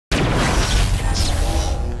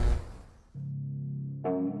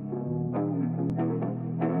There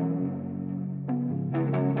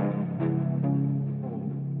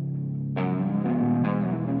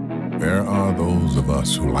are those of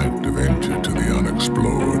us who like to venture to the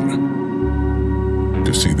unexplored,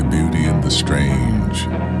 to see the beauty in the strange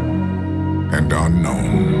and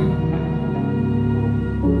unknown.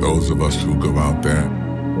 Those of us who go out there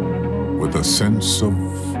with a sense of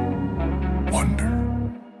wonder.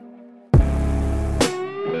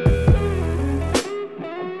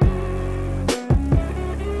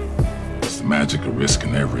 It's the magic of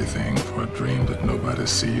risking everything for a dream that nobody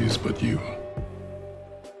sees but you.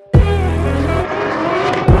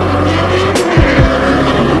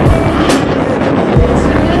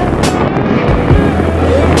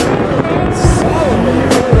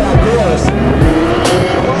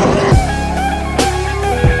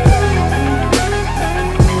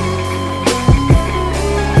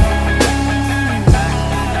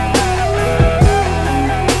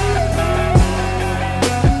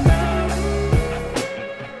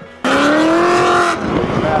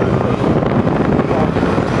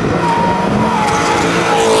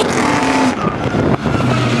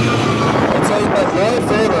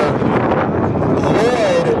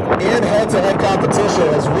 Head-to-head competition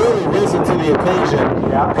has really risen to the occasion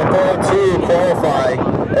compared to qualifying,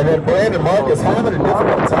 and then Brandon Marcus having a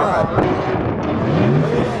difficult time.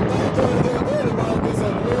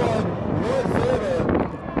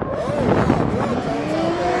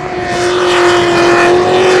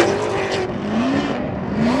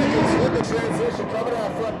 Marcus with the transition coming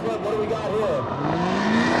out front clip. What do we got here?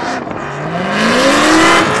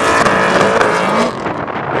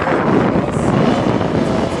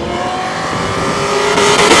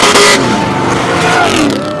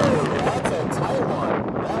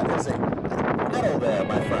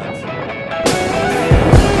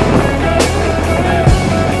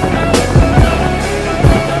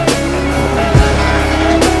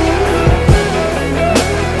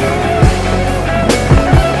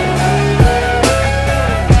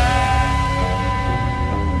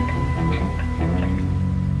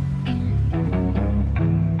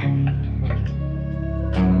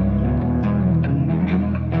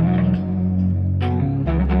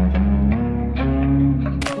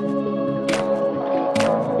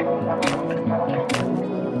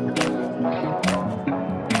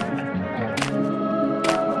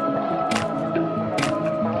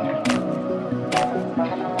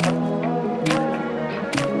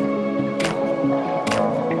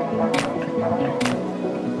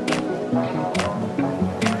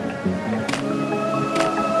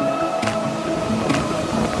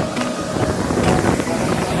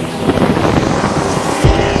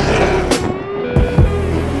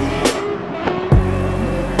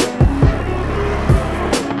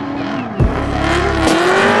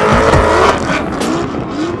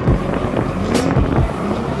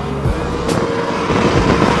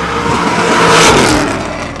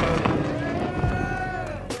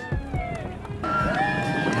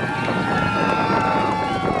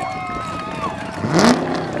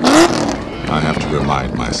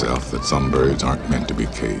 Remind myself that some birds aren't meant to be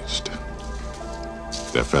caged.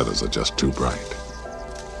 Their feathers are just too bright.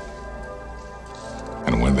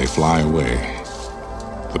 And when they fly away,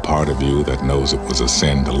 the part of you that knows it was a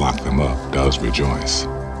sin to lock them up does rejoice.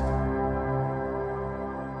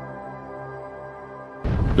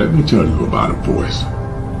 Let me tell you about a voice.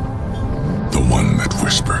 The one that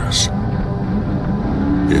whispers.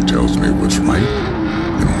 It tells me what's right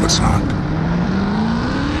and what's not.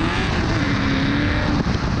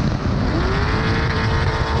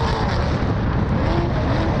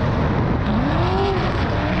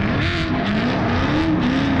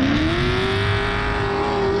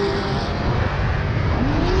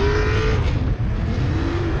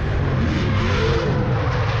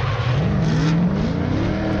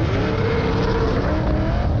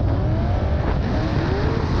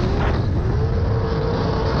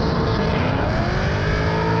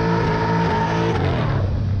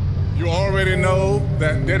 Already know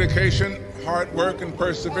that dedication, hard work, and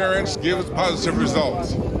perseverance gives positive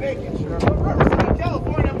results.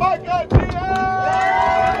 California, Micah,